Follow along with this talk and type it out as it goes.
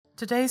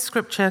Today's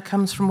scripture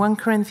comes from 1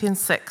 Corinthians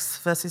 6,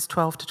 verses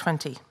 12 to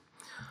 20.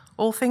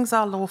 All things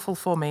are lawful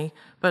for me,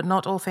 but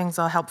not all things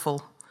are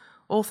helpful.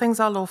 All things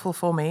are lawful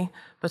for me,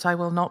 but I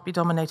will not be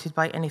dominated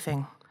by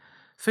anything.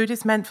 Food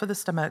is meant for the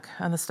stomach,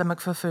 and the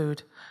stomach for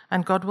food,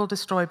 and God will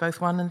destroy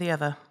both one and the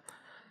other.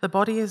 The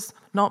body is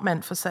not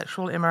meant for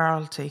sexual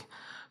immorality,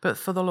 but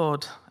for the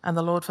Lord, and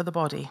the Lord for the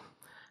body.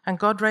 And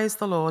God raised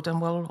the Lord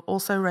and will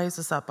also raise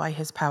us up by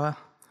his power.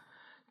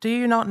 Do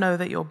you not know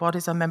that your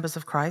bodies are members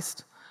of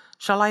Christ?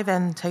 Shall I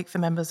then take the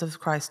members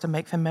of Christ and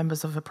make them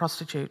members of a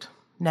prostitute?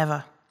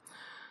 Never.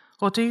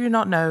 Or do you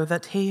not know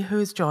that he who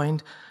is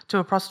joined to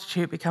a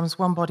prostitute becomes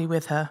one body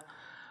with her?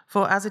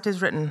 For as it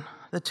is written,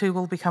 the two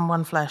will become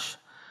one flesh.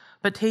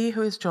 But he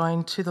who is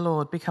joined to the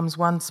Lord becomes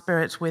one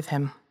spirit with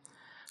him.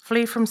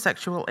 Flee from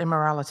sexual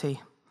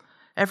immorality.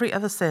 Every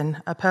other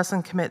sin a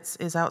person commits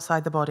is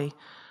outside the body,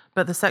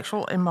 but the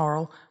sexual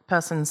immoral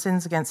person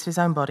sins against his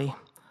own body.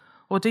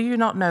 Or do you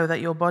not know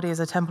that your body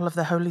is a temple of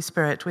the Holy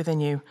Spirit within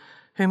you,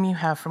 whom you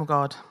have from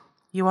God?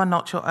 You are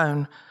not your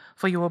own,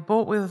 for you were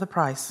bought with a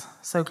price,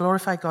 so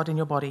glorify God in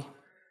your body.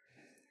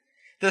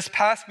 This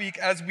past week,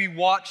 as we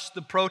watched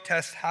the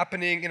protests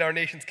happening in our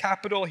nation's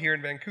capital here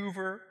in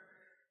Vancouver,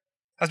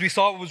 as we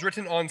saw what was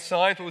written on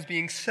signs, what was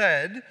being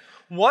said,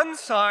 one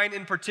sign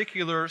in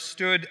particular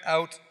stood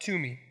out to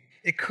me.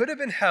 It could have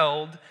been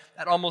held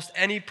at almost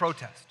any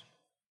protest.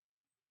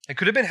 It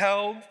could have been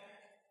held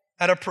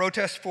at a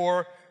protest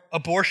for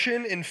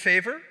abortion in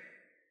favor.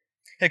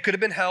 It could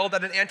have been held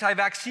at an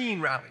anti-vaccine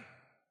rally.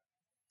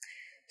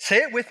 Say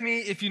it with me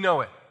if you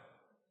know it.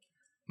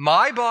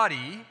 My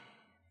body,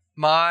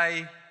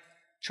 my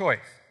choice.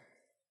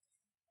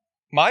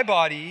 My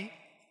body,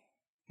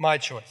 my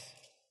choice.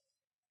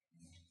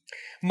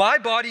 My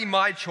body,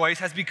 my choice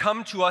has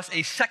become to us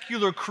a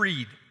secular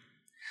creed,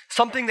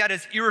 something that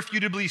is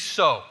irrefutably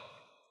so.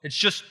 It's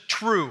just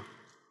true,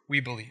 we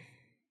believe.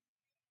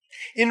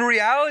 In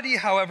reality,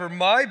 however,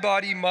 my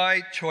body,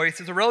 my choice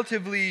is a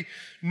relatively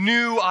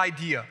new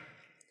idea,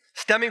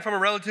 stemming from a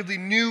relatively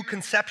new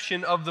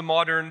conception of the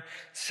modern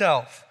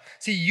self.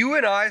 See, you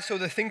and I, so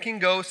the thinking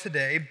goes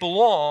today,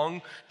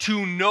 belong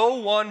to no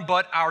one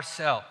but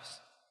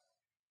ourselves.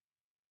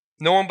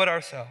 No one but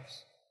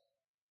ourselves.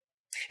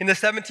 In the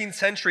 17th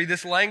century,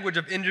 this language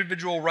of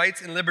individual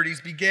rights and liberties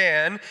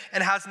began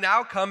and has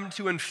now come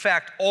to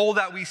infect all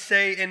that we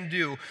say and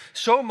do,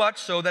 so much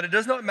so that it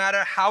does not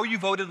matter how you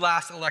voted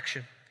last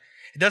election.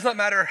 It does not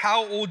matter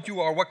how old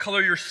you are, what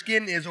color your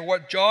skin is, or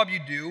what job you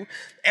do.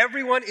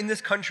 Everyone in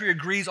this country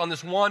agrees on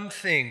this one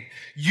thing.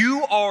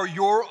 You are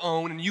your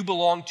own and you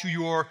belong to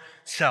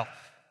yourself.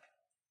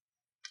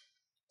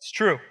 It's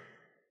true.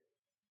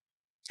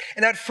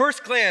 And at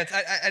first glance,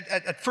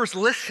 at first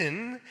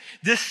listen,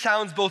 this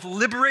sounds both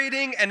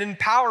liberating and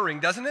empowering,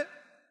 doesn't it?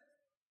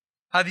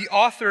 The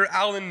author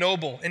Alan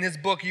Noble, in his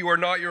book, You Are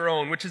Not Your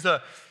Own, which is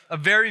a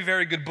very,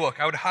 very good book.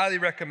 I would highly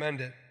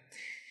recommend it.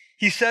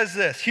 He says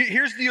this,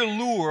 here's the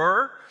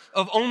allure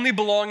of only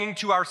belonging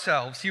to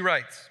ourselves. He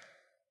writes,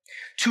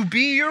 to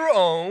be your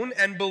own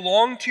and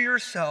belong to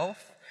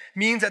yourself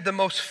means that the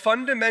most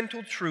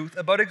fundamental truth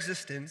about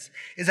existence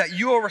is that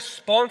you are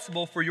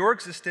responsible for your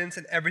existence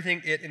and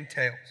everything it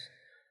entails.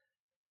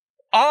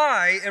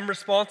 I am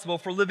responsible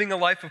for living a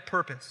life of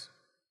purpose,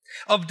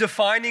 of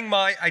defining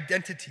my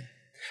identity,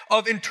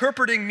 of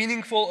interpreting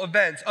meaningful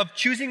events, of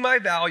choosing my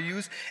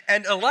values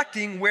and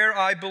electing where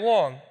I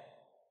belong.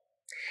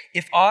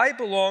 If I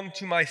belong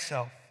to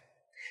myself,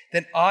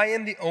 then I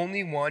am the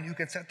only one who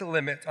can set the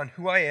limits on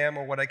who I am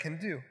or what I can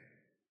do.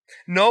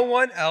 No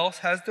one else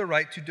has the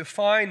right to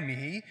define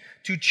me,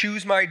 to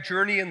choose my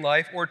journey in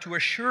life, or to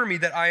assure me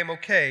that I am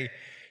okay.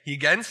 He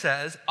again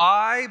says,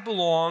 I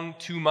belong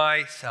to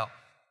myself.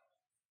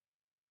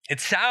 It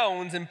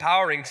sounds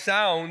empowering,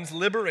 sounds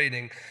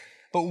liberating.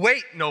 But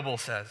wait, Noble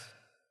says,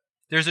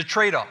 there's a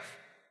trade-off.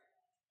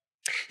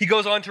 He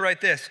goes on to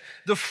write this,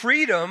 the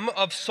freedom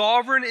of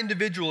sovereign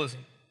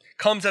individualism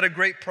comes at a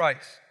great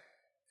price.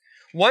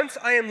 Once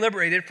I am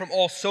liberated from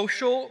all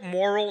social,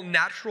 moral,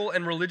 natural,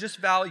 and religious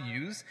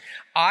values,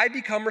 I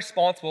become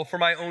responsible for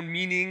my own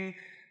meaning,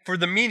 for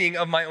the meaning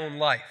of my own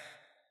life.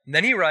 And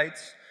then he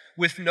writes,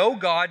 with no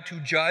God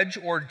to judge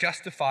or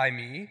justify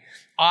me,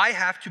 I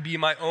have to be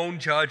my own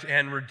judge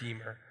and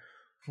redeemer.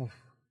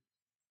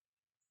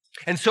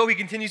 And so he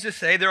continues to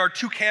say, there are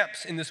two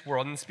camps in this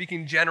world, and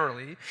speaking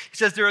generally, he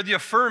says there are the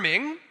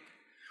affirming,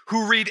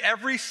 who read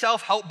every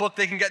self-help book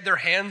they can get their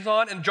hands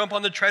on and jump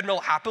on the treadmill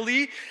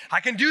happily. I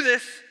can do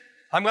this.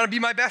 I'm going to be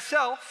my best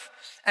self.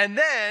 And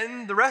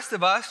then the rest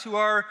of us who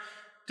are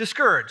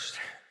discouraged,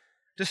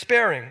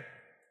 despairing,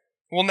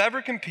 will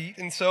never compete.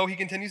 And so he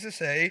continues to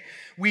say,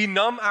 we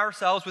numb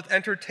ourselves with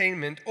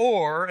entertainment,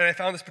 or, and I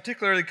found this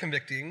particularly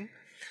convicting,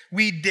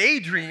 we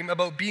daydream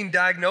about being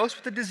diagnosed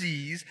with a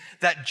disease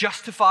that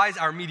justifies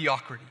our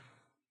mediocrity.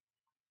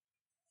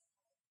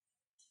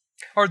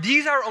 Are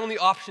these our only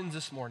options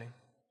this morning?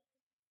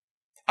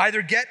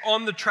 Either get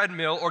on the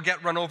treadmill or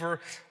get run over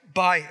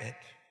by it.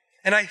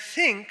 And I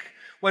think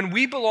when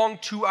we belong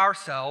to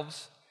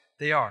ourselves,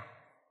 they are.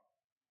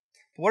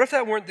 But what if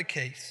that weren't the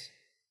case?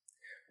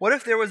 What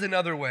if there was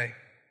another way?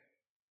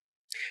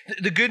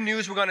 The good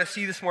news we're going to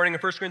see this morning in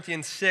 1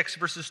 Corinthians 6,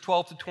 verses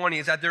 12 to 20,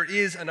 is that there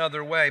is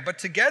another way. But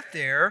to get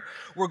there,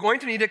 we're going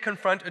to need to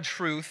confront a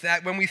truth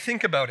that when we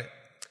think about it,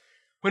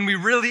 when we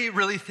really,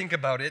 really think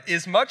about it,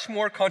 is much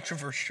more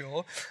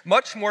controversial,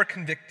 much more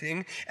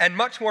convicting, and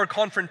much more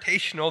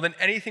confrontational than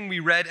anything we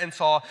read and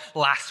saw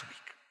last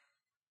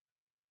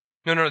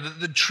week. No.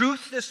 The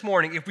truth this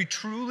morning, if we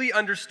truly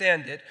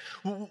understand it,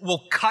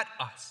 will cut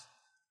us,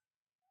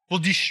 will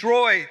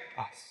destroy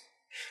us.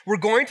 We're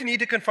going to need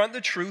to confront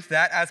the truth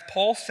that, as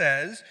Paul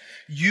says,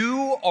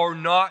 you are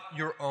not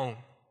your own,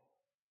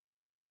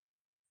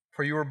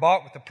 for you were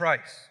bought with a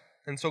price,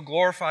 and so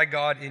glorify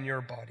God in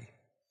your body.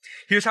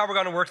 Here's how we're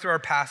going to work through our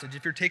passage.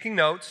 If you're taking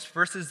notes,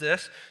 first is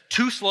this: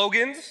 two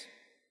slogans.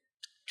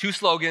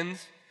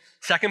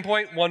 Second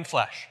point, one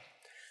flesh.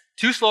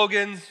 Two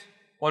slogans,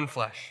 one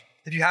flesh.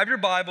 If you have your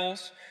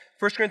Bibles,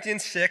 1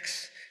 Corinthians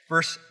 6,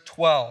 verse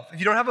 12. If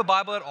you don't have a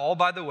Bible at all,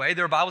 by the way,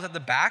 there are Bibles at the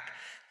back.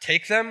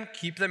 Take them,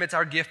 keep them. It's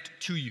our gift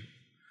to you.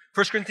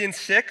 1 Corinthians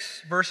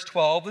 6, verse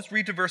 12. Let's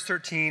read to verse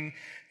 13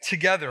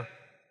 together.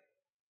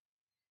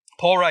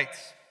 Paul writes,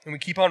 and we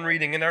keep on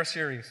reading in our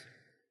series,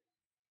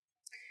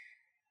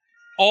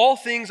 all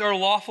things are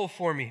lawful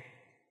for me,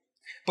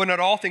 but not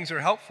all things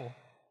are helpful.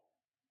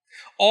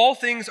 All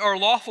things are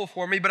lawful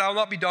for me, but I will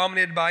not be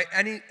dominated by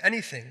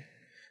anything.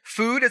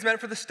 Food is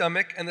meant for the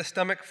stomach, and the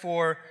stomach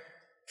for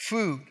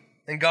food.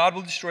 And God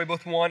will destroy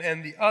both one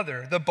and the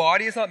other. The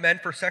body is not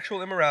meant for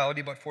sexual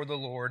immorality, but for the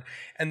Lord,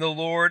 and the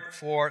Lord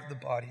for the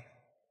body.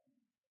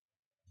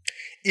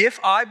 If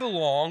I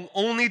belong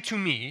only to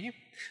me,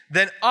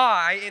 then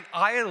I and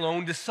I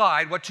alone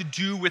decide what to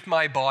do with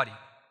my body.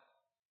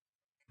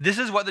 This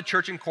is what the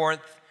church in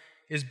Corinth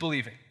is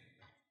believing,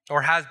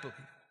 or has believed.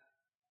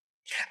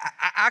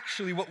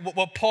 Actually,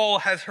 what Paul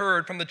has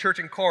heard from the church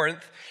in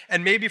Corinth,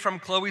 and maybe from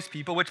Chloe's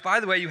people, which, by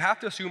the way, you have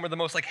to assume are the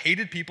most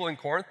hated people in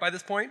Corinth by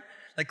this point.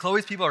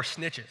 Chloe's people are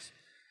snitches.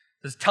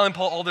 Just telling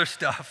Paul all their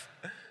stuff.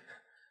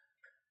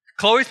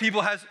 Chloe's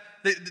people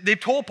they've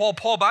told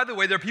Paul, by the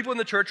way, there are people in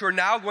the church who are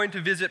now going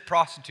to visit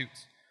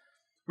prostitutes.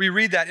 We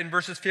read that in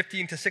verses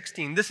 15 to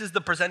 16. This is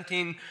the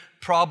presenting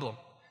problem,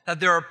 that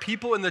there are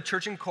people in the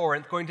church in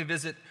Corinth going to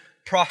visit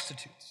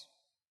prostitutes.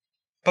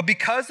 But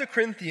because the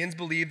Corinthians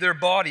believe their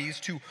bodies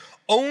to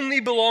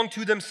only belong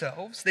to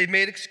themselves, they've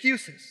made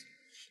excuses.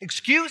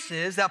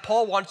 Excuses that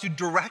Paul wants to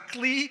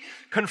directly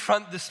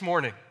confront this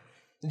morning.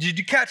 Did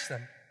you catch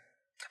them?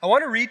 I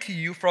want to read to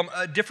you from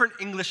a different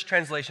English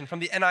translation,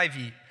 from the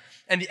NIV.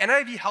 And the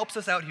NIV helps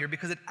us out here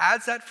because it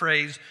adds that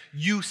phrase,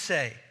 you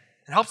say.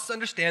 It helps us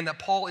understand that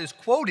Paul is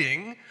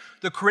quoting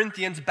the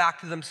Corinthians back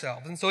to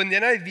themselves. And so in the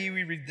NIV,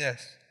 we read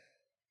this: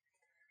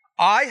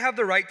 I have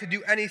the right to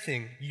do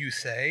anything, you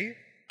say.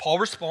 Paul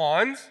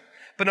responds,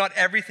 but not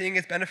everything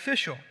is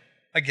beneficial.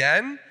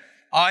 Again,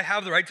 I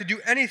have the right to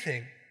do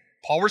anything.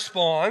 Paul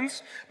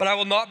responds, but I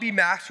will not be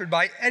mastered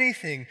by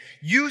anything.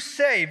 You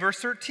say, verse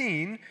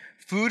 13,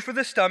 food for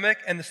the stomach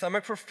and the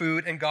stomach for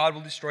food, and God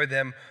will destroy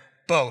them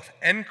both.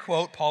 End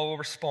quote. Paul will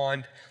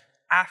respond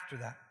after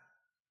that.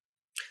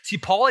 See,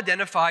 Paul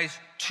identifies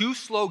two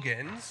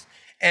slogans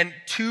and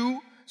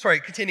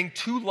containing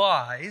two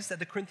lies that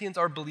the Corinthians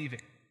are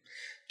believing.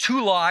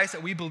 Two lies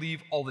that we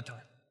believe all the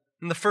time.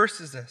 And the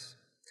first is this.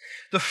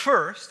 The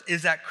first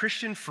is that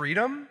Christian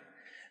freedom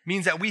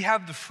means that we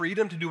have the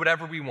freedom to do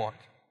whatever we want.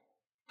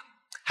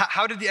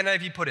 How did the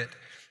NIV put it?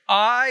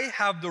 I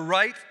have the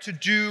right to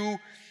do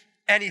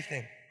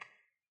anything.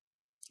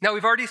 Now,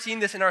 we've already seen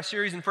this in our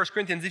series in 1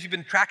 Corinthians, if you've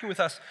been tracking with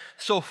us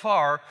so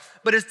far,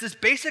 but it's this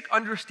basic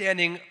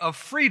understanding of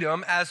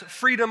freedom as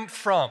freedom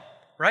from,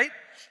 right?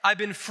 I've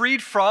been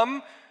freed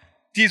from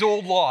these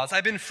old laws.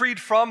 I've been freed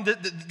from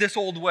this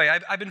old way.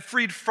 I've been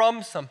freed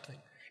from something.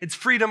 It's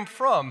freedom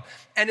from.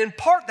 And in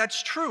part,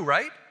 that's true,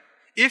 right?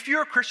 If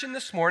you're a Christian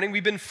this morning,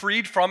 we've been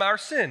freed from our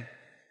sin.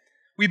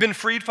 We've been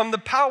freed from the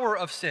power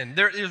of sin.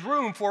 There is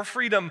room for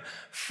freedom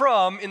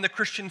from in the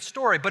Christian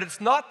story, but it's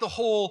not the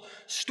whole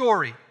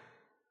story.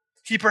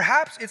 See,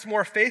 perhaps it's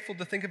more faithful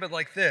to think of it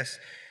like this.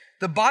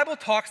 The Bible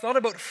talks not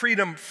about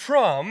freedom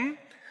from,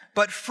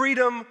 but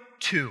freedom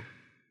to.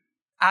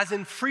 As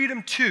in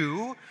freedom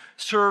to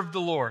serve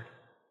the Lord.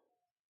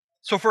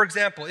 So for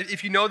example,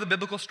 if you know the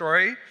biblical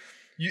story,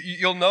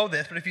 you'll know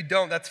this, but if you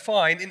don't, that's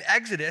fine. In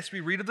Exodus, we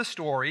read of the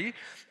story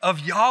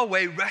of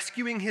Yahweh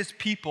rescuing his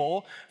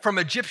people from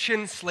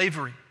Egyptian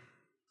slavery.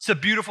 It's a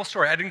beautiful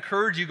story. I'd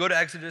encourage you, go to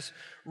Exodus,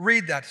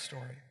 read that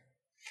story.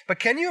 But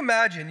can you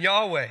imagine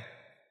Yahweh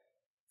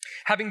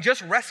having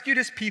just rescued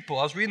his people?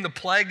 I was reading the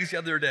plagues the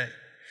other day.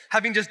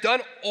 Having just done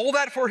all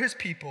that for his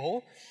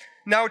people,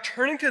 now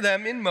turning to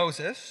them in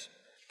Moses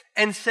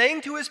and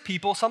saying to his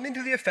people something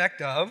to the effect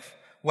of,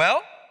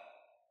 well,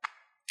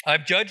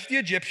 I've judged the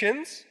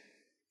Egyptians.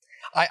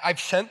 I've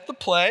sent the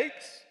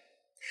plagues.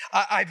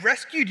 I've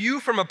rescued you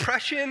from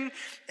oppression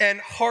and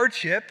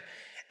hardship.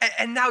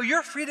 And now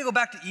you're free to go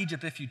back to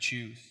Egypt if you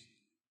choose.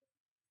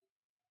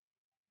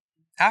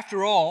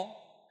 After all,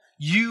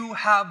 you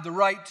have the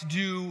right to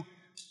do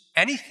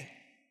anything.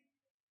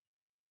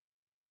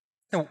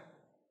 Now,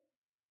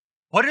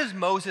 What does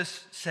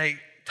Moses say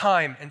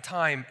time and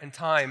time and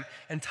time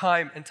and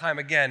time and time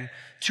again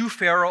to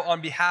Pharaoh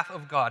on behalf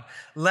of God?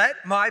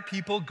 Let my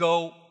people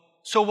go,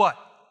 so what?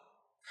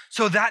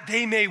 So that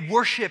they may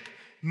worship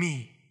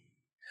me.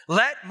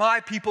 Let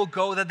my people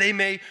go that they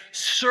may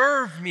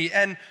serve me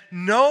and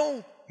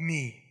know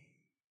me.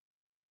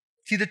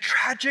 See, the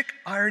tragic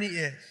irony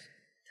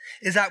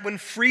is that when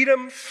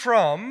freedom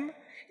from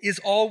is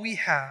all we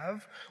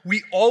have,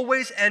 we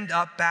always end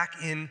up back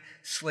in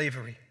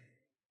slavery.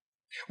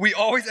 We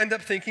always end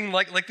up thinking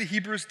like the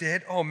Hebrews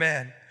did, oh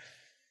man,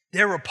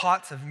 there were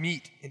pots of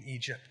meat in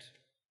Egypt.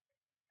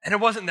 And it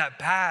wasn't that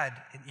bad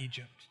in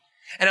Egypt.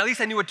 And at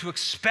least I knew what to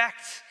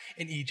expect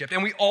in Egypt.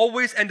 And we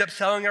always end up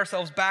selling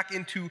ourselves back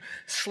into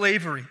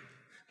slavery,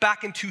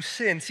 back into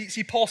sin.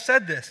 See, Paul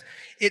said this.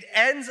 It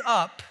ends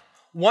up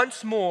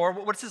once more,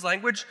 what's his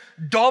language?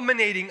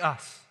 Dominating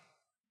us,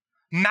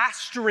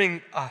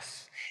 mastering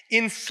us,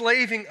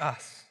 enslaving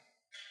us.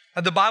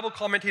 The Bible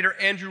commentator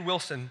Andrew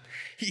Wilson,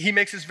 he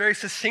makes this very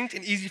succinct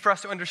and easy for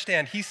us to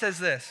understand. He says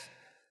this: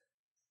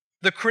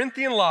 the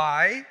Corinthian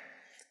lie,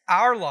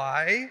 our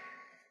lie,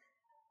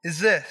 is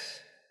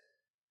this.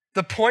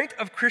 The point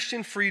of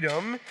Christian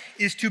freedom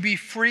is to be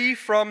free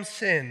from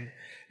sin,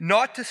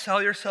 not to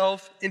sell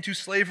yourself into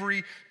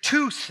slavery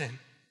to sin.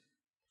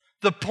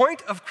 The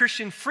point of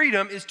Christian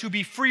freedom is to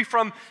be free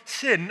from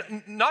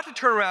sin, not to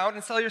turn around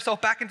and sell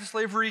yourself back into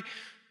slavery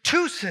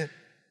to sin.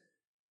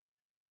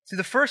 See,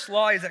 the first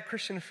lie is that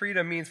Christian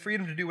freedom means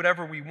freedom to do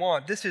whatever we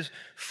want. This is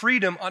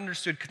freedom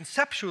understood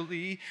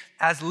conceptually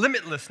as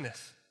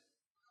limitlessness.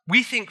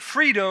 We think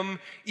freedom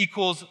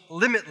equals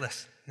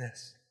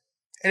limitlessness.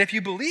 And if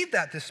you believe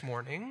that this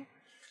morning,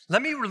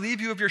 let me relieve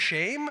you of your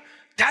shame.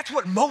 That's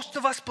what most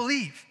of us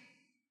believe.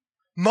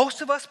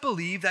 Most of us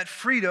believe that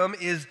freedom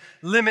is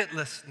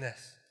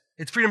limitlessness.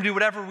 It's freedom to do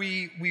whatever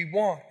we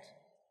want.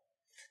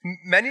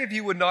 Many of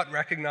you would not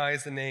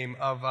recognize the name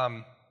of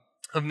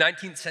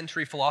 19th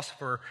century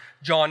philosopher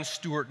John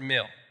Stuart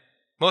Mill.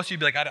 Most of you would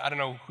be like, I don't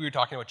know who you're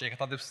talking about, Jake. I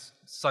thought this was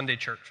Sunday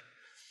church.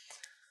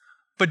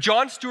 But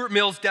John Stuart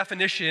Mill's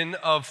definition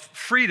of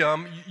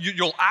freedom,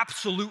 you'll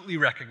absolutely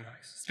recognize.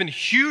 It's been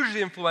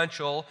hugely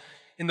influential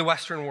in the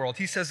Western world.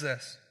 He says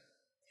this.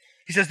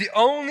 He says, the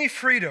only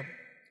freedom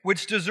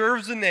which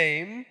deserves the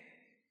name,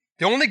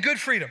 the only good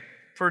freedom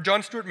for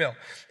John Stuart Mill,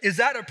 is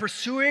that of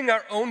pursuing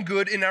our own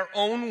good in our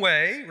own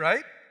way,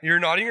 right? You're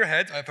nodding your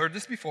heads. I've heard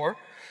this before.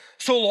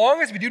 So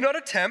long as we do not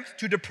attempt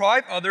to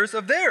deprive others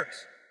of theirs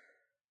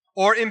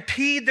or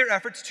impede their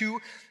efforts to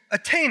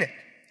attain it.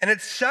 And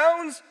it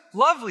sounds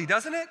lovely,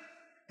 doesn't it?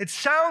 It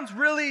sounds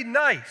really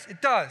nice.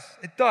 It does.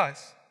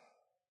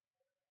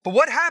 But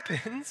what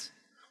happens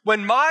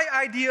when my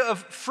idea of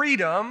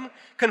freedom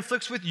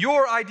conflicts with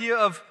your idea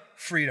of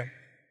freedom?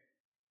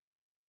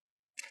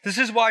 This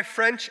is why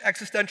French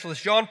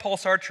existentialist Jean-Paul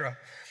Sartre,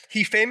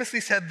 he famously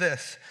said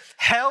this: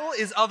 hell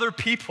is other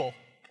people.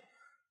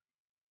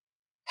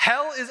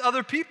 Hell is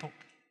other people.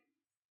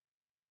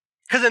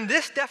 Because in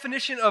this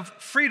definition of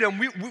freedom,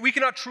 we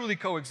cannot truly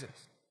coexist.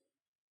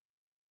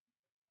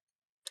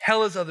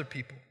 Hell is other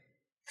people.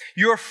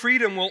 Your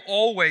freedom will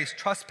always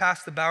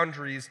trespass the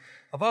boundaries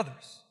of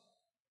others.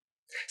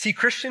 See,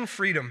 Christian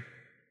freedom,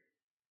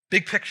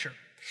 big picture,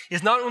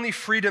 is not only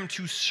freedom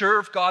to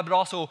serve God, but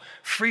also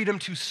freedom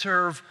to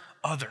serve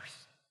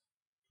others,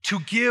 to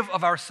give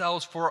of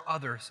ourselves for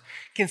others.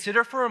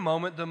 Consider for a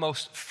moment the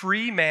most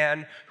free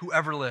man who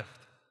ever lived.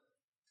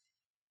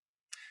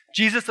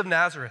 Jesus of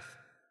Nazareth.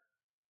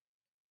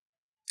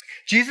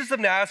 Jesus of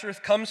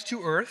Nazareth comes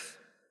to earth,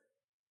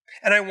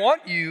 and I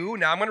want you,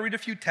 now I'm going to read a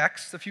few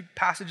texts, a few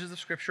passages of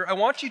Scripture. I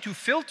want you to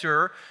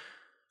filter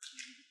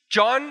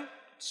John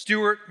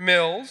Stuart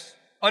Mill's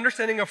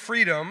understanding of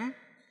freedom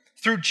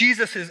through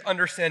Jesus'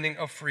 understanding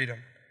of freedom.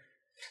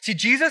 See,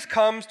 Jesus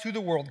comes to the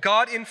world,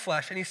 God in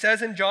flesh, and he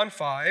says in John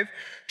 5,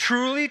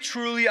 truly,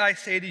 truly, I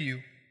say to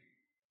you,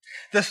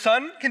 the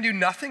Son can do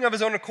nothing of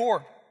his own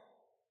accord,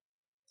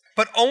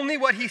 but only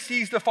what he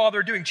sees the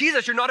Father doing.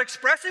 Jesus, you're not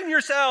expressing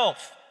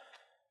yourself.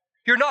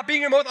 You're not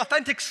being your most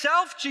authentic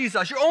self,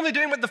 Jesus. You're only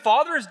doing what the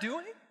Father is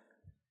doing.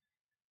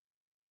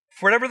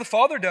 For whatever the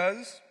Father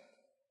does,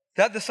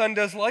 that the Son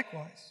does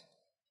likewise.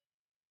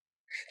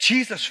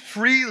 Jesus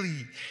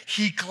freely,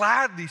 he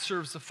gladly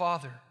serves the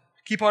Father.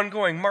 Keep on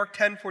going, Mark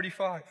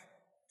 10:45.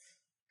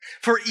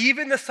 For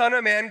even the Son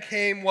of Man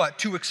came, what?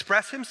 To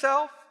express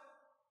himself?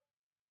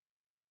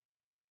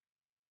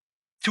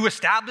 To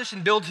establish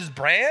and build his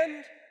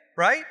brand,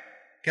 right?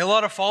 Get a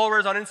lot of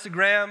followers on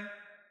Instagram.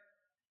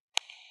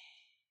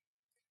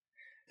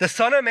 The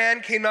Son of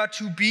Man came not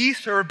to be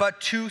served, but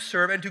to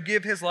serve and to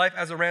give his life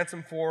as a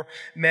ransom for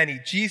many.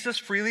 Jesus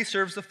freely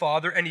serves the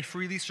Father, and he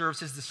freely serves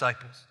his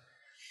disciples.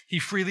 He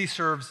freely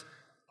serves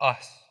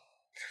us.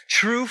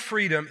 True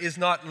freedom is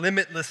not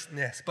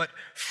limitlessness, but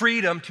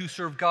freedom to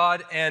serve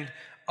God and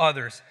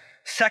others.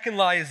 Second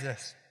lie is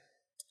this.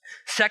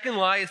 Second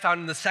lie is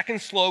found in the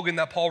second slogan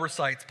that Paul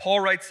recites.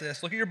 Paul writes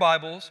this. Look at your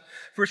Bibles.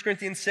 1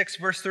 Corinthians 6,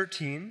 verse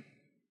 13.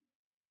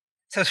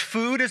 It says,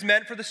 food is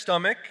meant for the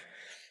stomach,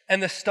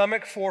 and the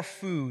stomach for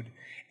food,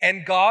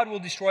 and God will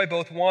destroy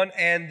both one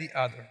and the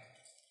other.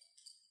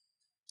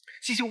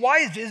 See, why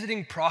is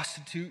visiting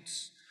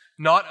prostitutes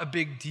not a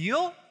big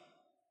deal?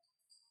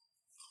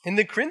 In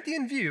the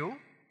Corinthian view,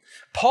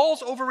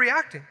 Paul's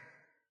overreacting.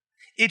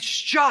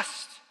 It's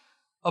just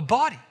a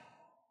body.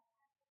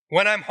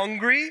 When I'm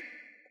hungry,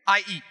 I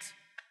eat.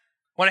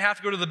 When I have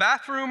to go to the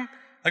bathroom,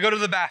 I go to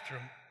the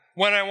bathroom.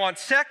 When I want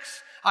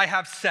sex, I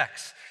have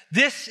sex.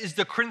 This is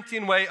the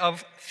Corinthian way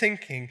of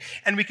thinking.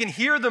 And we can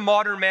hear the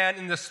modern man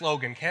in this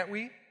slogan, can't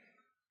we?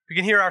 We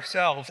can hear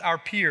ourselves, our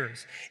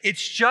peers.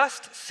 It's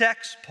just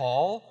sex,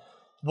 Paul.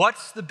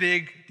 What's the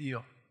big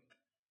deal?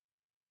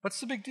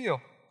 What's the big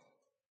deal?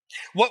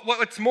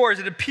 What's more is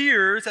it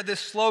appears that this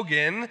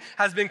slogan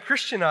has been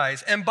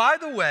Christianized. And by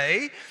the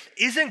way,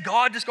 isn't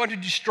God just going to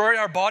destroy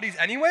our bodies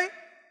anyway?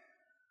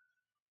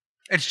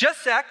 It's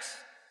just sex.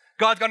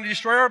 God's going to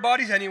destroy our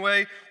bodies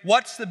anyway.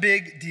 What's the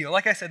big deal?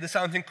 Like I said, this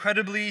sounds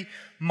incredibly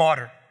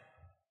modern.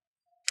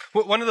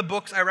 One of the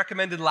books I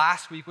recommended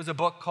last week was a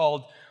book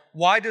called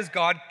Why Does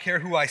God Care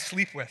Who I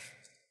Sleep With?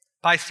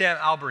 By Sam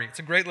Allberry. It's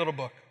a great little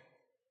book.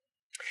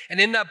 And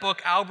in that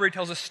book, Allberry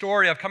tells a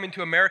story of coming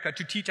to America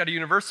to teach at a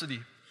university.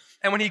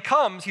 And when he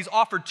comes, he's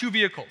offered two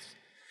vehicles.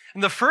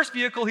 And the first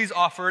vehicle he's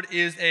offered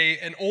is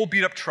an old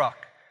beat-up truck.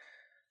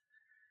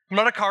 I'm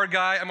not a car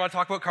guy. I'm going to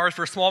talk about cars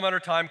for a small amount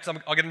of time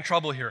because I'll get in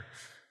trouble here.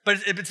 But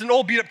it's an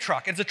old beat-up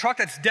truck. It's a truck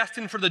that's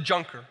destined for the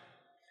junker.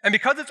 And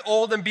because it's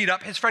old and beat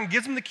up, his friend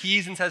gives him the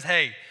keys and says,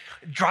 hey,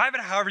 drive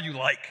it however you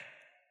like.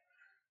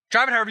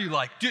 Drive it however you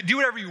like. Do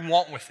whatever you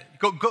want with it.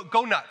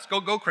 Go nuts.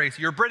 Go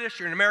crazy. You're British.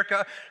 You're in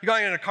America. You're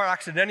going in a car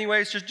accident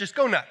anyways. Just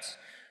go nuts,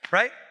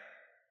 right?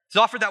 He's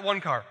offered that one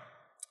car.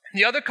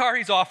 The other car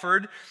he's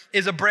offered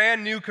is a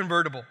brand new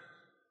convertible.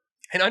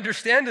 And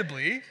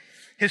understandably,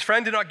 his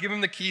friend did not give him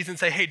the keys and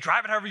say, hey,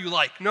 drive it however you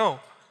like. No.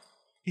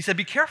 He said,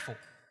 be careful.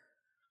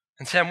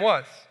 And Sam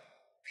was.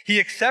 He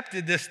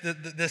accepted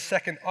this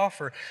second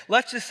offer.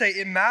 Let's just say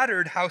it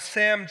mattered how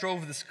Sam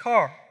drove this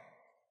car.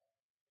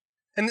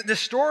 And the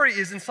story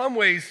is in some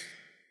ways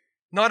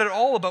not at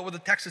all about what the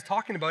text is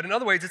talking about. In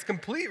other ways, it's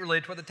completely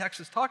related to what the text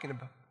is talking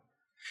about.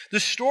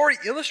 The story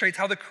illustrates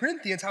how the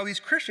Corinthians, how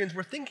these Christians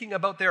were thinking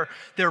about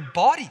their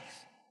bodies.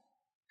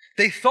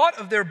 They thought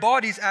of their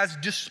bodies as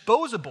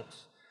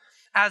disposables,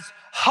 as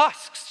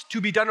husks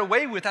to be done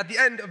away with at the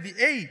end of the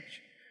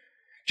age.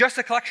 Just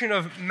a collection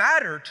of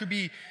matter to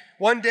be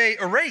one day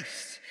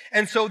erased.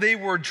 And so they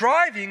were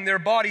driving their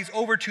bodies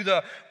over to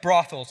the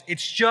brothels.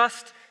 It's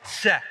just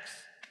sex.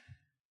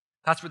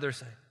 That's what they're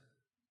saying.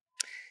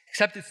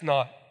 Except it's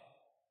not.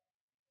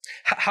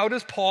 How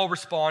does Paul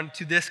respond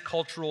to this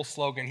cultural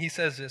slogan? He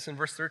says this in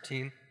verse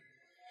 13.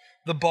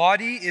 The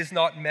body is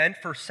not meant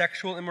for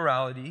sexual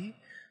immorality,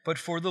 but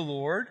for the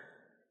Lord,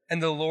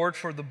 and the Lord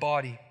for the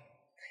body.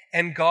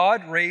 And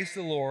God raised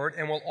the Lord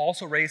and will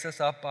also raise us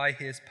up by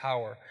his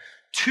power.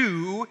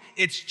 2,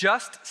 it's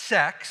just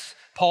sex.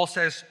 Paul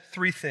says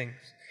 3 things.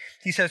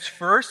 He says,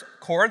 first,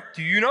 Corinth,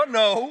 do you not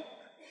know,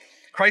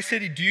 Christ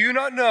City, do you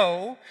not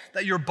know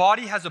that your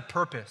body has a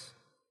purpose?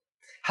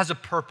 Has a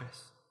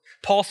purpose.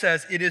 Paul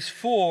says it is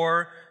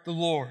for the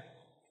Lord.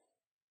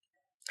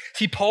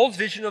 See, Paul's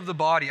vision of the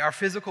body, our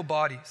physical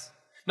bodies,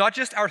 not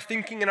just our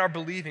thinking and our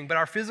believing, but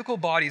our physical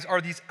bodies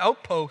are these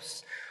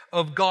outposts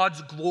of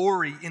God's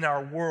glory in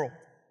our world.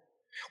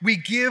 We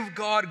give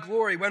God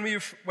glory when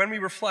we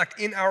reflect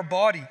in our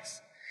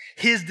bodies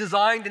his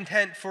designed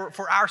intent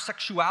for our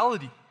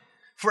sexuality,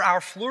 for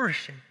our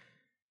flourishing.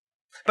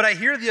 But I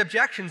hear the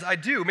objections. I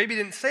do. Maybe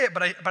you didn't say it,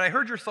 but I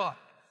heard your thought.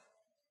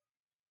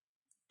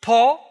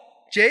 Paul,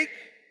 Jake,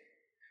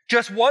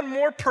 just one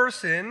more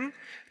person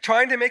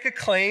trying to make a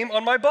claim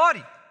on my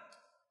body.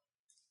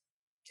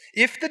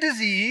 If the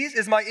disease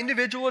is my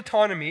individual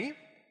autonomy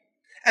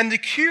and the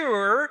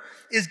cure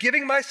is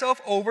giving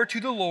myself over to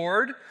the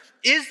Lord,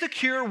 is the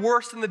cure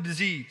worse than the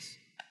disease?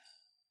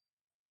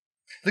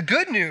 The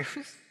good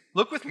news,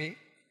 look with me,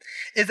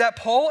 is that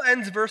Paul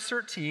ends verse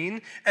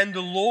 13, and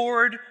the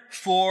Lord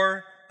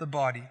for the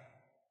body.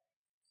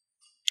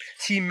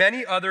 See,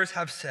 many others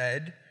have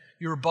said,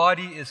 your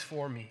body is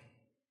for me.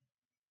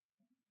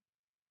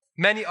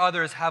 Many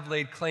others have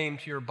laid claim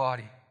to your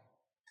body.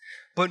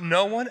 But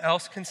no one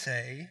else can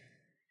say,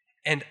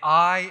 and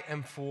I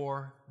am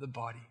for the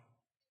body.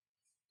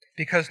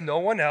 Because no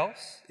one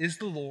else is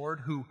the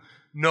Lord who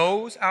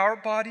knows our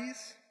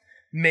bodies,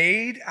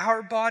 made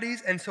our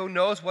bodies, and so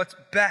knows what's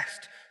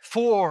best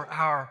for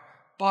our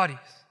bodies.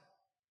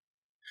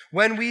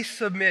 When we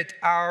submit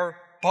our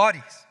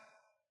bodies,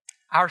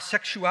 our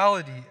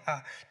sexuality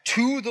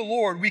to the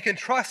Lord, we can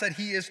trust that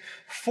he is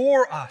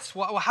for us.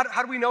 Well,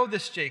 how do we know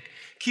this, Jake?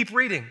 Keep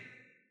reading.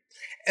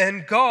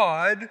 And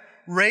God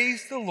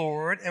raised the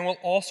Lord and will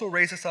also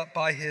raise us up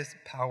by his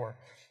power.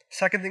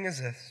 Second thing is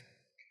this.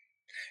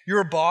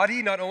 Your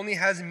body not only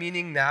has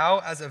meaning now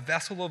as a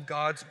vessel of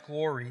God's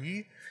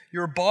glory,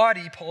 your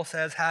body, Paul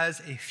says,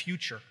 has a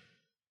future.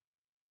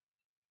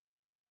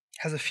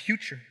 Has a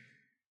future.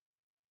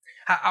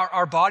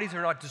 Our bodies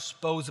are not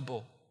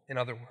disposable, in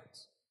other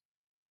words.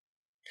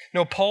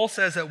 No, Paul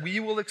says that we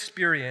will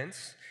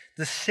experience the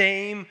the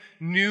same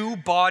new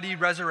body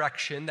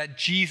resurrection that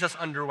Jesus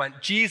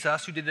underwent.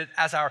 Jesus, who did it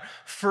as our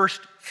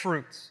first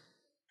fruits.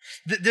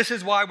 This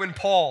is why when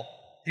Paul,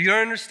 if you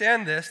don't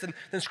understand this,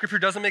 then Scripture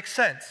doesn't make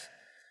sense.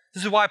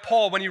 This is why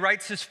Paul, when he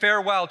writes his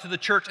farewell to the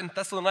church in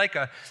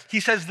Thessalonica, he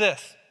says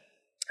this.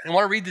 And I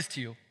want to read this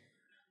to you.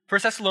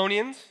 1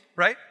 Thessalonians,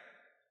 right?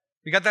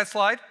 We got that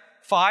slide?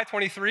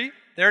 5:23.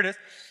 There it is.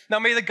 Now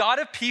may the God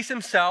of peace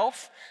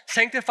himself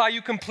sanctify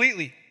you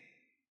completely.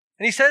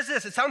 And he says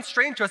this. It sounds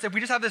strange to us if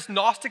we just have this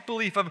Gnostic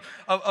belief of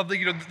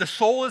the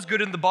soul is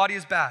good and the body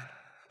is bad.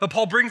 But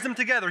Paul brings them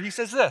together. He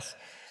says this.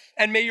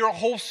 And may your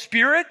whole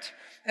spirit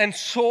and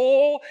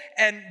soul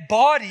and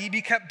body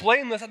be kept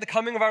blameless at the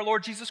coming of our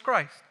Lord Jesus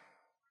Christ.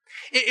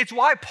 It's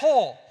why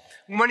Paul,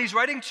 when he's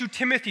writing to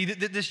Timothy,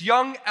 this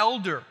young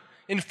elder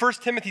in 1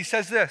 Timothy,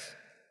 says this.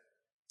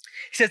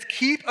 He says,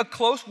 keep a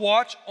close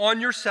watch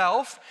on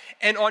yourself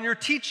and on your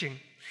teaching.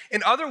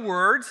 In other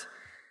words,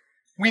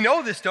 we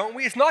know this, don't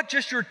we? It's not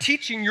just your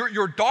teaching,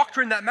 your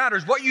doctrine that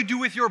matters. What you do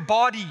with your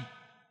body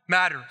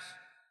matters.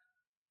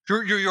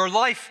 Your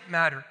life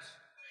matters.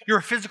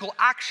 Your physical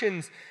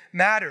actions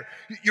matter.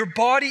 Your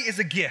body is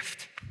a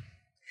gift.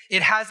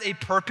 It has a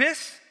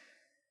purpose.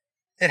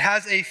 It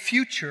has a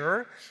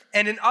future.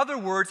 And in other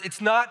words,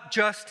 it's not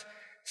just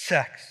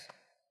sex.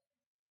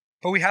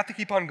 But we have to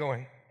keep on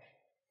going.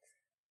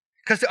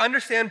 Because to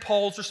understand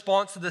Paul's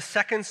response to the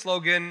second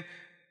slogan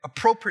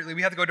appropriately,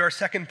 we have to go to our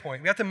second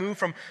point. We have to move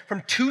from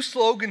two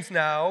slogans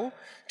now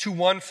to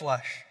one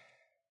flesh.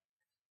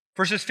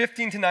 Verses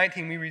 15 to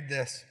 19, we read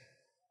this.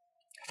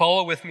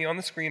 Follow with me on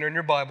the screen or in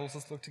your Bibles.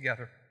 Let's look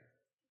together.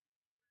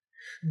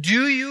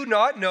 Do you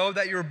not know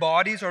that your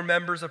bodies are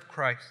members of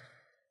Christ?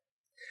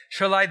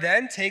 Shall I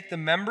then take the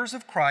members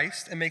of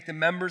Christ and make them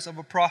members of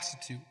a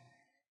prostitute?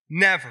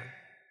 Never.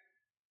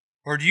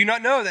 Or do you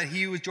not know that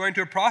he who is joined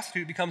to a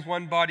prostitute becomes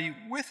one body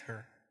with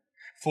her?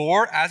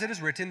 For, as it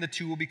is written, the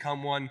two will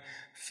become one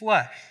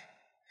flesh.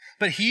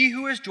 But he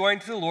who is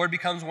joined to the Lord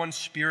becomes one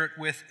spirit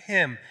with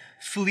him.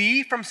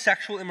 Flee from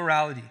sexual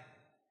immorality.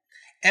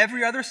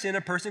 Every other sin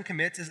a person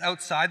commits is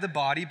outside the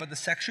body, but the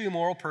sexually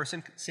immoral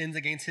person sins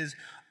against his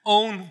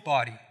own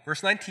body.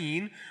 Verse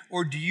 19,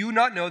 or do you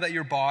not know that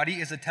your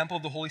body is a temple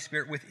of the Holy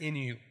Spirit within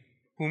you,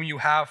 whom you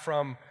have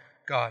from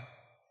God?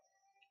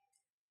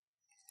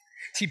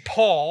 See,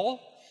 Paul,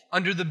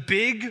 under the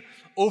big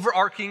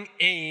overarching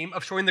aim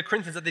of showing the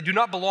Corinthians that they do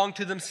not belong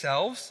to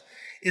themselves,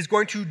 is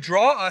going to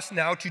draw us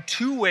now to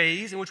two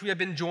ways in which we have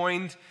been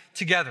joined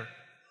together.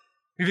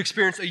 We've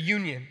experienced a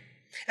union.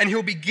 And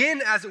he'll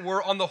begin, as it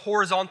were, on the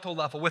horizontal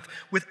level with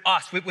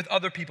us, with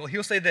other people.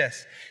 He'll say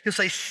this. He'll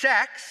say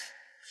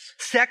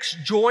sex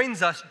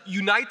joins us,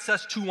 unites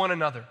us to one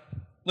another.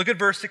 Look at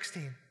verse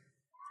 16.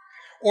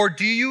 Or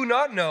do you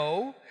not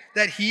know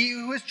that he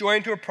who is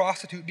joined to a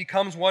prostitute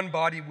becomes one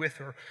body with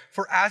her?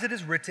 For as it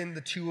is written,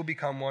 the two will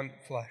become one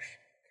flesh.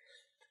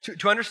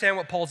 To understand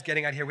what Paul's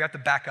getting at here, we have to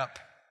back up.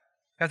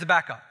 We have to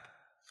back up.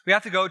 We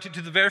have to go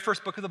to the very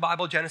first book of the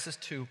Bible, Genesis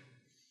 2.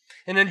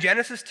 And in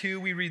Genesis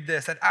 2, we read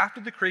this, that after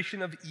the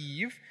creation of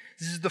Eve,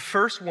 this is the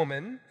first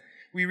woman,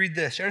 we read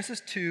this,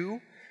 Genesis 2,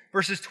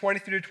 verses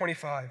 23 to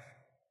 25.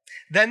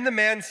 Then the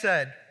man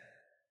said,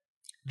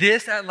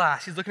 this at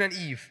last, he's looking at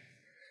Eve,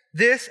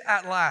 this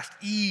at last,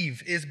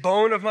 Eve, is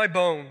bone of my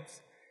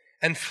bones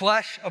and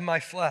flesh of my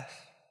flesh.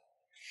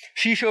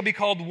 She shall be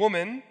called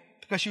woman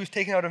because she was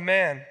taken out of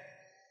man.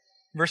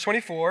 Verse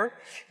 24,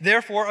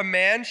 therefore a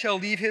man shall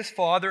leave his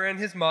father and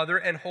his mother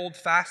and hold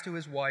fast to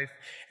his wife,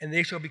 and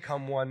they shall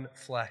become one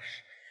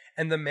flesh.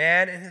 And the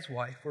man and his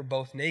wife were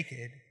both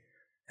naked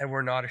and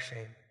were not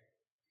ashamed.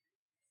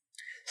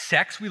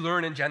 Sex, we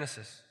learn in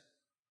Genesis,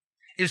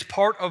 is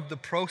part of the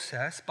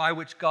process by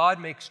which God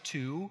makes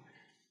two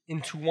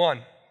into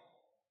one.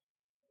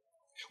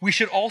 We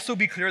should also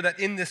be clear that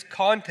in this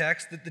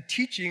context, that the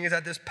teaching is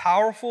that this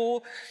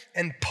powerful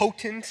and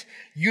potent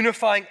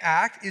unifying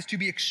act is to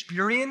be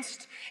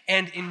experienced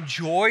and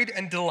enjoyed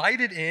and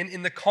delighted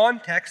in the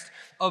context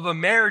of a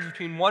marriage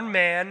between one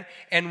man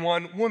and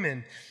one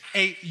woman.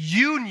 A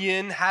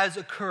union has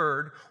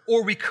occurred,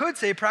 or we could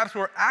say, perhaps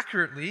more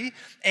accurately,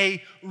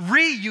 a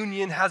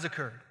reunion has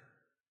occurred.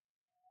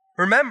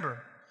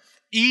 Remember,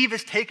 Eve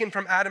is taken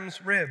from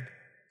Adam's rib.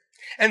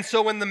 And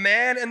so when the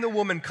man and the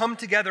woman come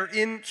together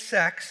in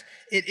sex,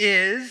 it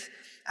is,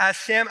 as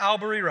Sam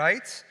Albury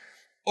writes,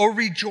 a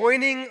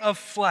rejoining of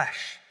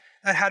flesh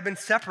that had been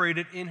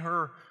separated in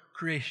her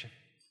creation.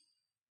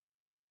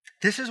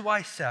 This is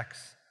why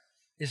sex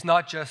is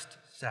not just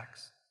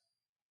sex.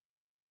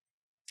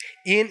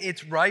 In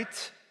its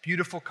right,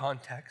 beautiful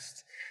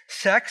context,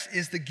 sex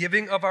is the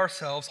giving of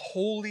ourselves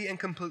wholly and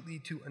completely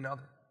to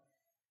another.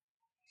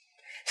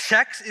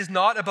 Sex is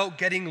not about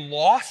getting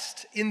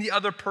lost in the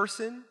other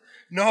person.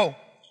 No,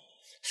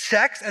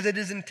 sex as it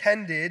is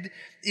intended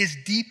is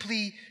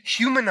deeply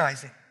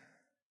humanizing,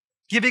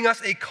 giving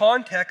us a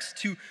context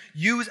to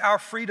use our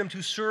freedom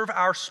to serve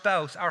our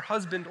spouse, our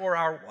husband, or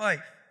our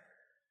wife.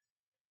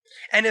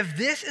 And if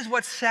this is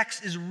what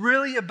sex is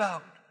really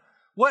about,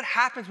 what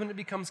happens when it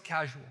becomes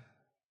casual?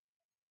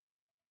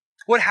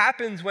 What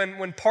happens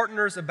when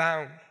partners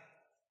abound?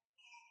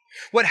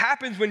 What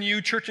happens when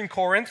you, church in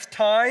Corinth,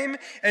 time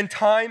and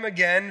time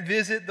again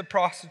visit the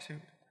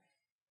prostitute?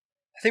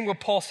 I think what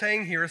Paul's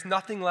saying here is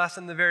nothing less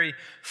than the very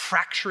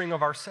fracturing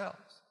of ourselves.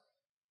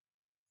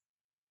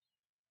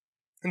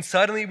 And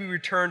suddenly we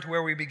return to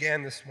where we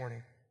began this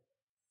morning.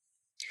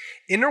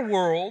 In a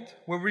world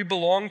where we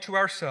belong to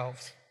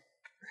ourselves,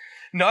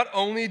 not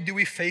only do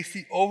we face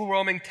the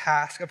overwhelming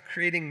task of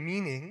creating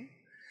meaning,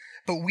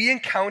 but we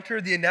encounter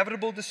the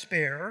inevitable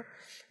despair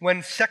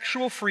when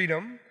sexual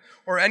freedom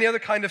or any other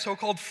kind of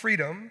so-called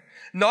freedom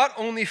not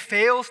only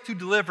fails to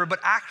deliver, but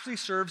actually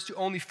serves to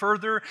only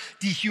further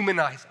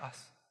dehumanize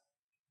us.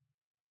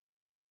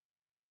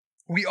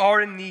 We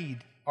are in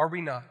need, are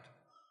we not,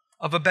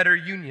 of a better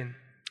union,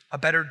 a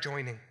better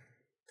joining.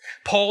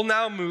 Paul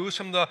now moves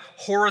from the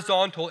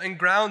horizontal and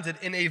grounds it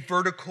in a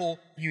vertical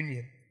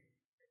union.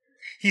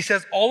 He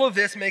says all of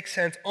this makes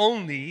sense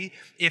only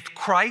if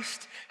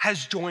Christ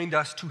has joined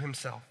us to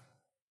himself.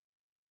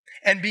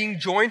 And being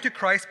joined to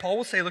Christ, Paul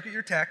will say, look at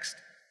your text,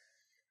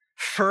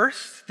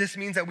 first, this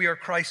means that we are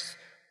Christ's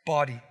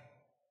body.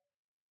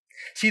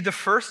 See, the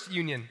first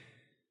union,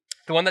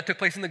 the one that took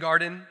place in the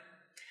garden,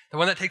 the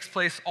one that takes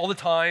place all the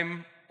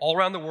time, all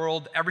around the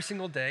world, every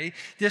single day,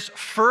 this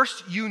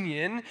first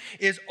union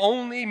is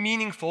only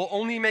meaningful,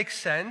 only makes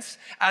sense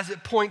as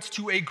it points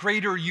to a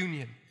greater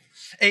union,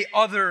 a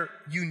other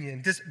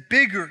union, this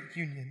bigger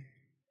union.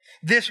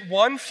 This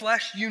one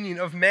flesh union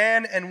of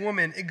man and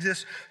woman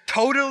exists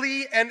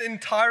totally and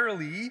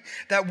entirely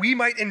that we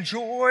might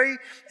enjoy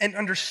and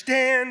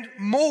understand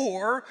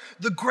more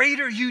the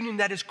greater union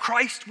that is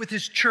Christ with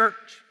his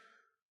church.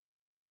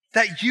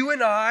 That you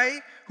and I,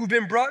 who've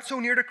been brought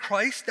so near to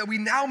Christ, that we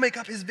now make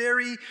up his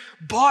very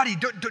body.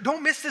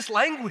 Don't miss this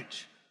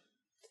language.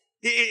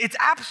 It's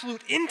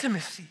absolute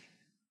intimacy.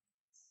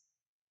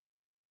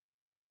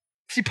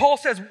 See, Paul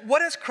says,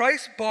 what has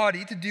Christ's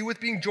body to do with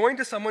being joined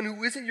to someone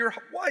who isn't your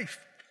wife,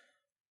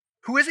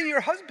 who isn't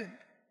your husband?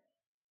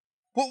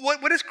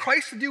 What has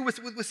Christ to do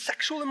with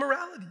sexual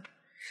immorality?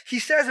 He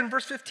says in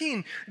verse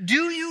 15,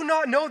 do you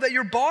not know that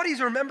your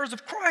bodies are members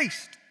of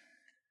Christ?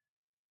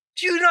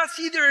 Do you not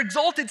see their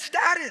exalted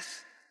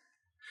status?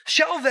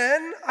 Shall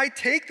then I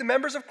take the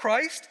members of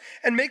Christ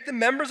and make them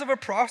members of a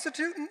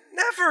prostitute?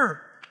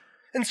 Never.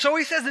 And so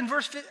he says in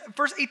verse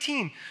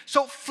 18,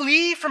 so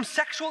flee from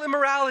sexual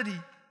immorality.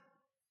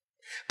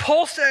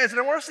 Paul says, and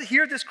I want us to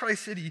hear this,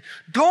 Christ City,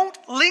 don't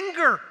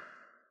linger.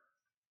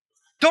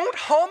 Don't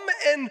hum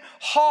and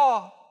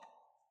haw.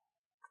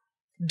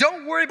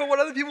 Don't worry about what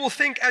other people will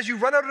think as you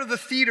run out of the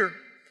theater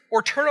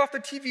or turn off the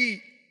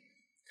TV.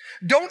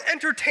 Don't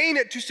entertain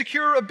it to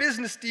secure a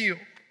business deal.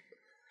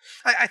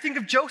 I think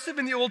of Joseph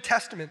in the Old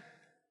Testament.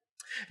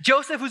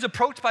 Joseph who's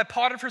approached by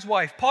Potiphar's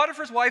wife.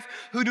 Potiphar's wife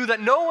who knew that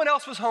no one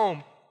else was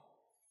home.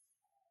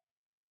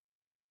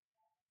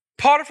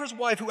 Potiphar's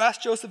wife who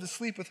asked Joseph to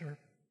sleep with her.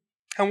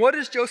 And what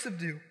does Joseph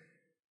do?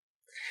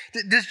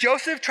 Does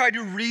Joseph try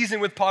to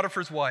reason with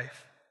Potiphar's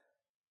wife?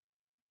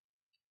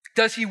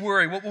 Does he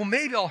worry? Well,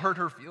 maybe I'll hurt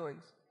her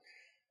feelings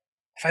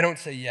if I don't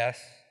say yes.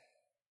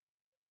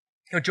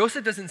 No,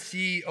 Joseph doesn't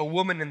see a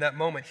woman in that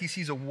moment. He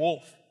sees a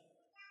wolf.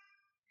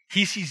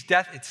 He sees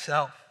death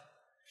itself.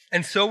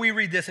 And so we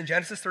read this in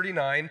Genesis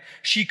 39.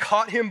 She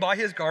caught him by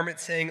his garment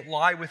saying,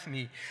 lie with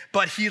me.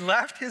 But he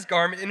left his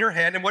garment in her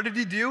hand. And what did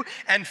he do?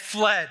 And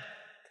fled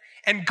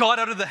and got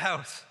out of the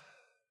house.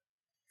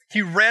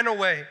 He ran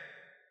away.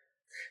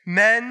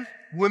 Men,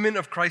 women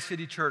of Christ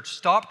City Church,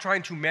 stop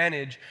trying to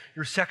manage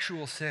your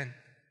sexual sin.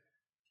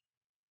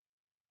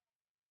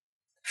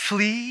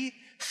 Flee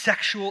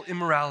sexual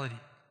immorality.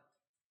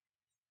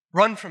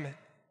 Run from it.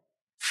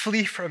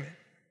 Flee from it.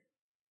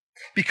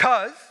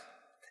 Because,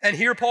 and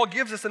here Paul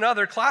gives us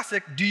another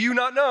classic, do you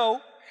not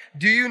know,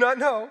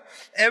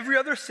 every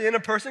other sin a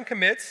person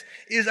commits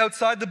is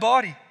outside the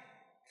body.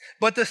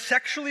 But the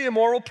sexually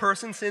immoral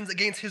person sins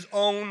against his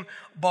own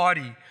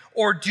body.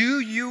 Or do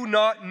you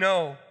not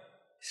know,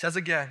 he says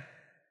again,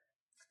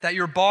 that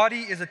your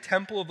body is a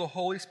temple of the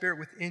Holy Spirit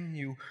within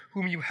you,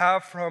 whom you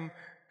have from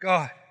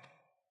God.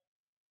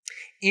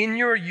 In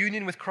your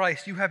union with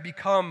Christ, you have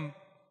become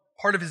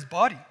part of his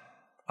body,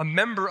 a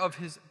member of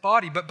his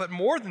body. But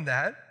more than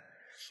that,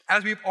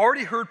 as we've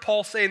already heard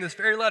Paul say in this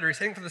very letter, he's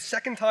saying for the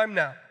second time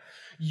now,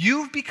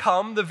 you've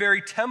become the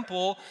very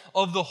temple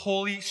of the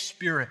Holy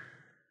Spirit.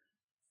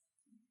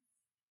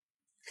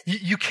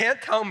 You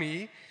can't tell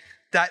me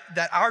that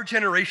our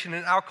generation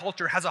and our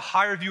culture has a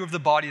higher view of the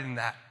body than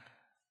that.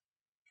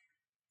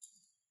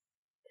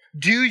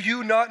 Do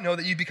you not know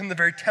that you become the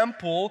very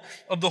temple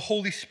of the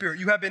Holy Spirit?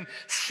 You have been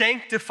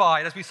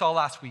sanctified, as we saw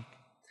last week,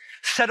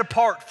 set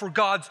apart for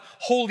God's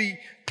holy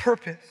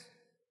purpose.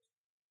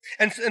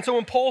 And so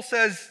when Paul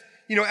says,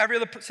 every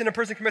other sin a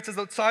person commits is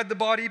outside the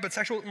body, but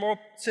sexual immoral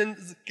sin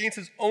is against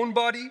his own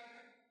body,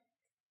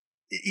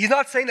 he's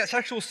not saying that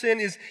sexual sin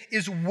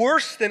is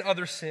worse than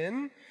other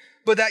sin,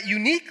 but that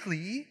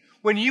uniquely,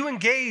 when you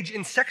engage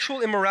in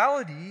sexual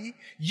immorality,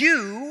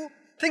 you,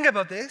 think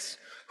about this,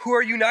 who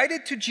are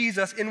united to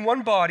Jesus in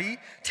one body,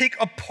 take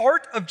a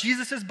part of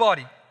Jesus'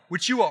 body,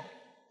 which you are.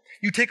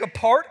 You take a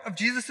part of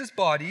Jesus'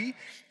 body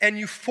and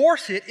you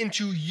force it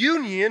into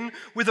union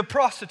with a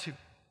prostitute.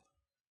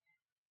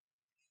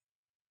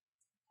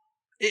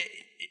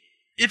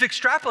 If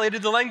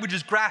extrapolated, the language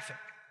is graphic.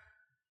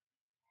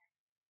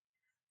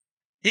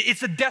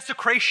 It's a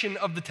desecration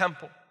of the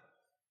temple.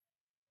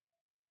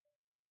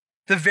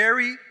 The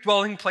very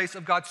dwelling place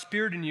of God's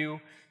Spirit in you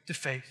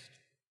defaced.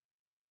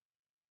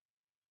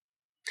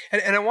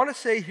 And I want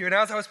to say here, and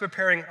as I was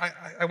preparing,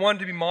 I wanted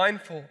to be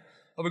mindful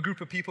of a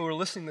group of people who are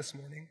listening this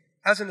morning.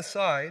 As an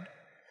aside,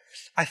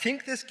 I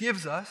think this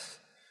gives us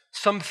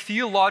some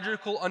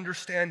theological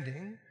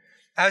understanding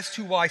as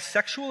to why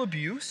sexual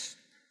abuse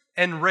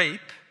and rape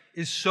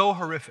is so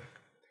horrific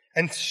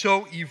and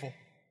so evil.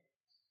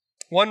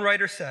 One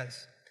writer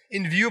says,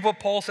 in view of what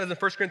Paul says in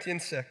 1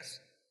 Corinthians 6,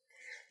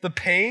 the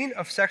pain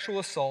of sexual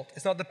assault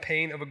is not the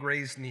pain of a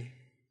grazed knee.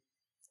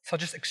 It's not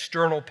just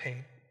external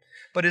pain,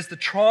 but is the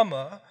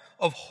trauma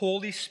of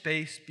holy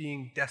space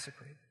being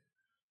desecrated.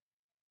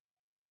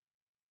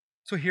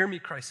 So hear me,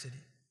 Christ City.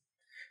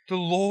 The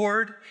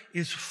Lord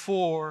is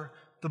for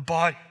the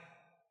body,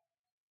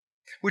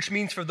 which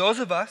means for those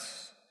of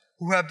us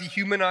who have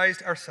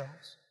dehumanized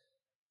ourselves,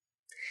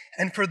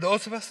 and for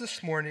those of us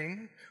this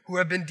morning who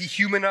have been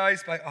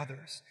dehumanized by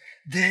others,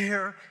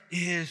 there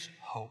is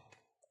hope.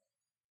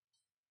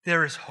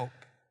 There is hope.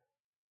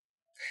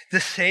 The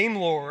same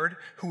Lord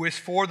who is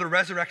for the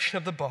resurrection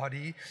of the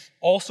body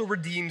also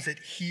redeems it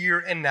here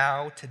and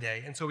now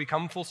today. And so we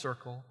come full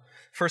circle.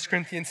 1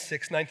 Corinthians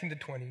 6, 19 to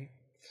 20.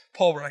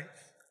 Paul writes,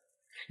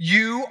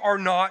 you are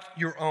not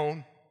your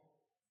own,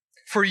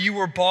 for you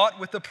were bought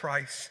with a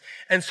price,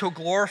 and so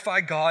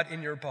glorify God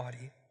in your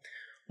body.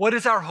 What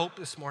is our hope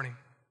this morning?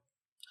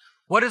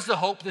 What is the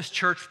hope this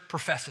church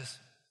professes?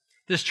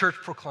 This church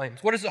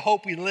proclaims? What is the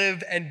hope we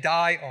live and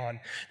die on?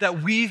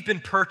 That we've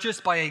been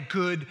purchased by a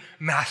good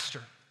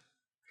master,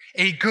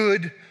 a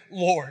good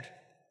Lord.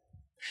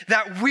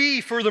 That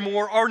we,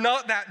 furthermore, are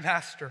not that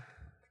master.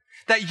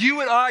 That you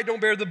and I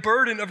don't bear the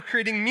burden of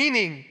creating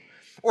meaning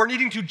or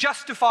needing to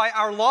justify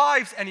our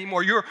lives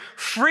anymore. You're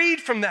freed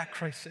from that,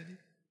 Christ City.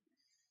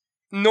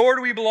 Nor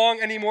do we belong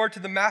anymore to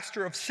the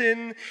master of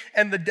sin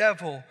and the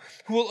devil,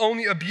 who will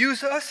only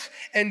abuse us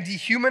and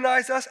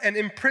dehumanize us and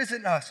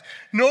imprison us.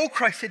 No,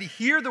 Christ City,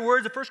 hear the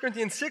words of 1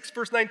 Corinthians 6,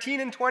 verse 19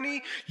 and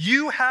 20.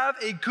 You have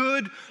a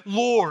good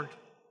Lord.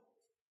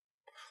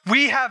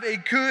 We have a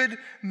good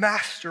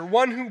master,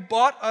 one who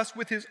bought us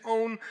with his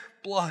own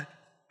blood.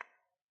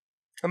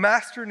 A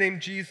master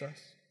named Jesus,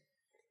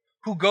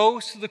 who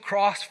goes to the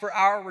cross for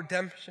our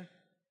redemption,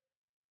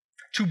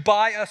 to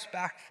buy us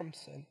back from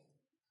sin.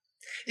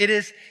 It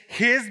is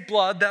his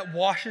blood that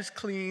washes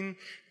clean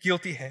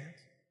guilty hands.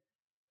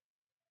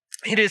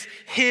 It is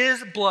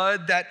his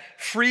blood that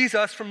frees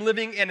us from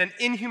living in an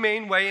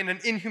inhumane way in an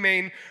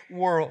inhumane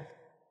world.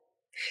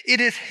 It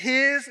is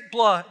his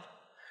blood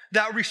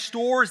that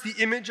restores the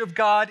image of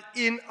God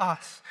in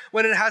us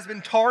when it has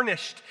been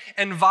tarnished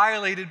and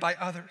violated by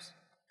others.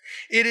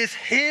 It is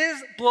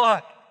his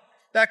blood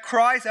that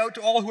cries out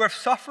to all who have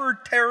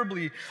suffered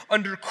terribly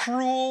under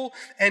cruel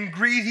and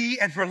greedy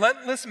and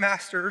relentless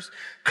masters.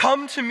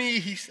 Come to me,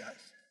 he says,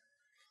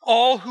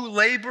 all who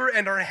labor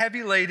and are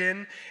heavy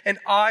laden, and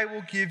I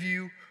will give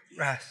you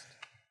rest.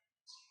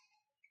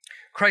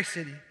 Christ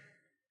City,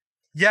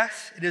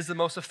 yes, it is the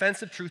most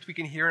offensive truth we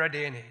can hear in our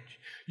day and age.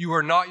 You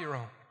are not your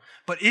own.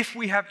 But if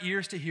we have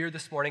ears to hear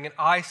this morning and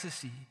eyes to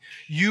see,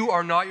 you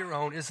are not your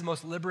own is the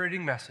most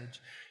liberating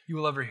message you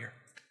will ever hear.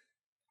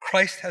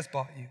 Christ has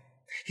bought you.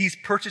 He's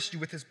purchased you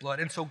with his blood,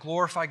 and so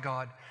glorify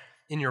God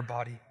in your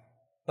body.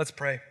 Let's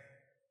pray.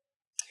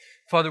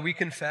 Father, we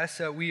confess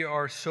that we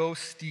are so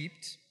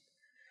steeped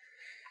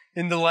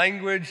in the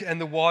language and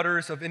the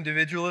waters of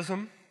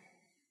individualism,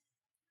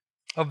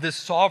 of this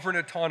sovereign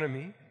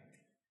autonomy,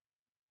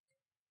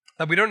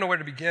 that we don't know where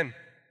to begin.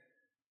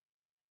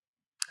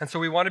 And so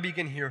we want to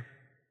begin here.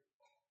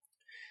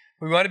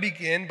 We want to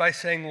begin by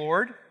saying,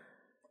 Lord,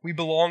 we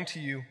belong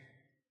to you.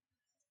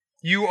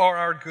 You are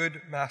our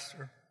good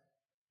master.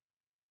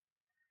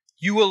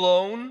 You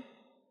alone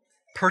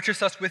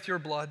purchased us with your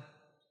blood.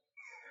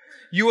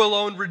 You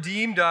alone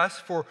redeemed us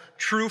for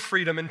true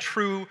freedom and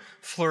true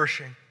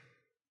flourishing.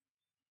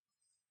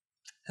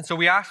 And so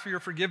we ask for your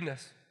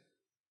forgiveness.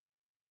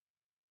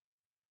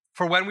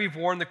 For when we've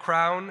worn the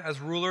crown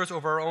as rulers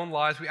over our own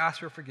lives, we ask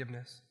for your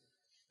forgiveness.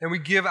 And we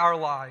give our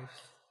lives,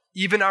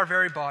 even our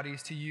very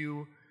bodies, to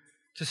you,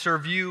 to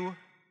serve you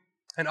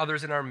and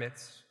others in our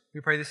midst.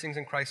 We pray these things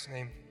in Christ's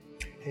name.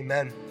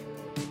 Amen.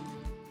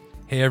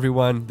 Hey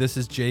everyone, this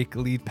is Jake,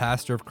 lead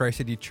pastor of Christ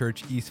City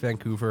Church, East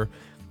Vancouver,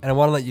 and I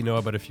want to let you know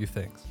about a few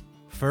things.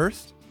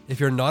 First, if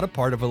you're not a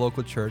part of a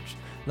local church,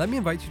 let me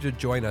invite you to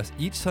join us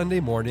each Sunday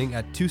morning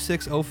at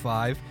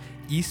 2605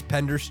 East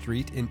Pender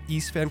Street in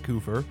East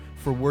Vancouver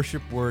for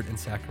worship, word, and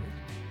sacrament.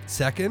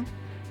 Second,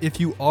 if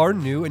you are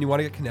new and you want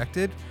to get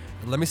connected,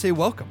 let me say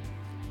welcome.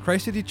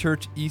 Christ City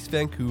Church, East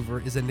Vancouver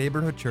is a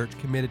neighborhood church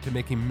committed to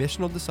making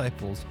missional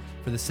disciples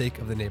for the sake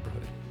of the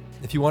neighborhood.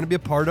 If you want to be a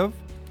part of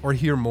or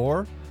hear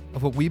more,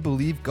 of what we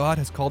believe God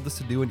has called us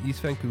to do in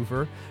East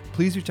Vancouver,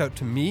 please reach out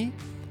to me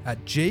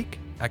at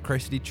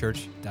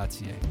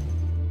jake@christcitychurch.ca.